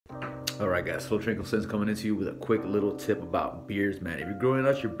Alright guys, Slow Trinkle Sense coming into you with a quick little tip about beards, man. If you're growing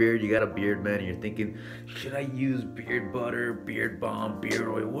out your beard, you got a beard, man, and you're thinking, should I use beard butter, beard balm, beard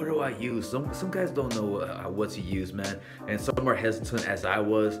oil? What do I use? Some guys don't know what to use, man, and some are hesitant as I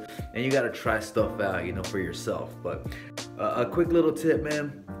was, and you gotta try stuff out, you know, for yourself. But a quick little tip,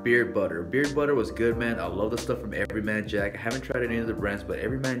 man, beard butter. Beard butter was good, man. I love the stuff from Everyman Jack. I haven't tried any of the brands, but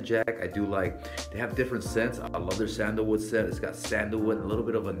Everyman Jack I do like. They have different scents. I love their sandalwood scent. It's got sandalwood and a little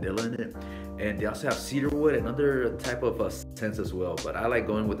bit of vanilla in it. And they also have cedarwood and other type of scents as well. But I like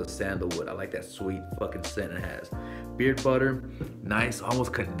going with the sandalwood. I like that sweet fucking scent it has. Beard butter, nice,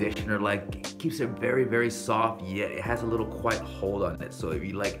 almost conditioner like. Keeps it very, very soft, yet it has a little quiet hold on it. So if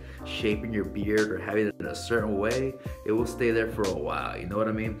you like shaping your beard or having it in a certain way, it will stay there for a while. You know what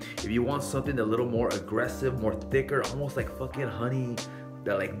I mean? If you want something a little more aggressive, more thicker, almost like fucking honey,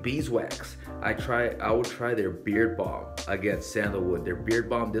 that like beeswax, I would try their beard balm. Again, sandalwood, their beard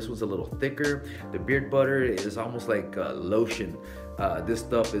balm. This one's a little thicker. The beard butter is almost like lotion. This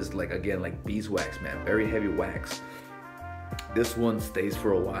stuff is like, again, like beeswax, man, very heavy wax. This one stays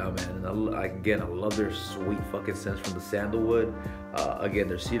for a while, man, and again, I love their sweet fucking scents from the sandalwood. Again,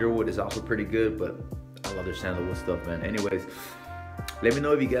 their cedarwood is also pretty good, but I love their sandalwood stuff, man. Anyways, let me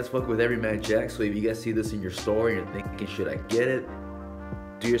know if you guys fuck with Everyman Jack. So if you guys see this in your store and you're thinking, should I get it?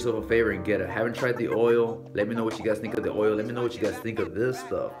 Do yourself a favor and get it. Haven't tried the oil. Let me know what you guys think of the oil. Let me know what you guys think of this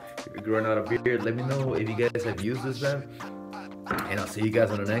stuff. If you're growing out a beard, let me know if you guys have used this, man. And I'll see you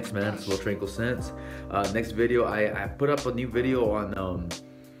guys on the next, man. Slow Trinkle Sense. Next video, I put up a new video on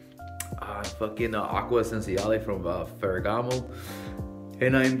fucking Aqua Essenziale from Ferragamo.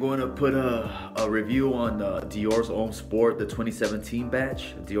 And I'm going to put a review on Dior's Homme Sport, the 2017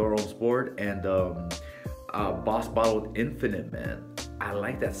 batch, Dior Homme Sport, and Boss Bottled Infinite, man. I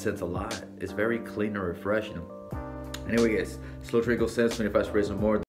like that scent a lot. It's very clean and refreshing. Anyway, guys, Slow Trinkle Sense, 25 sprays or more.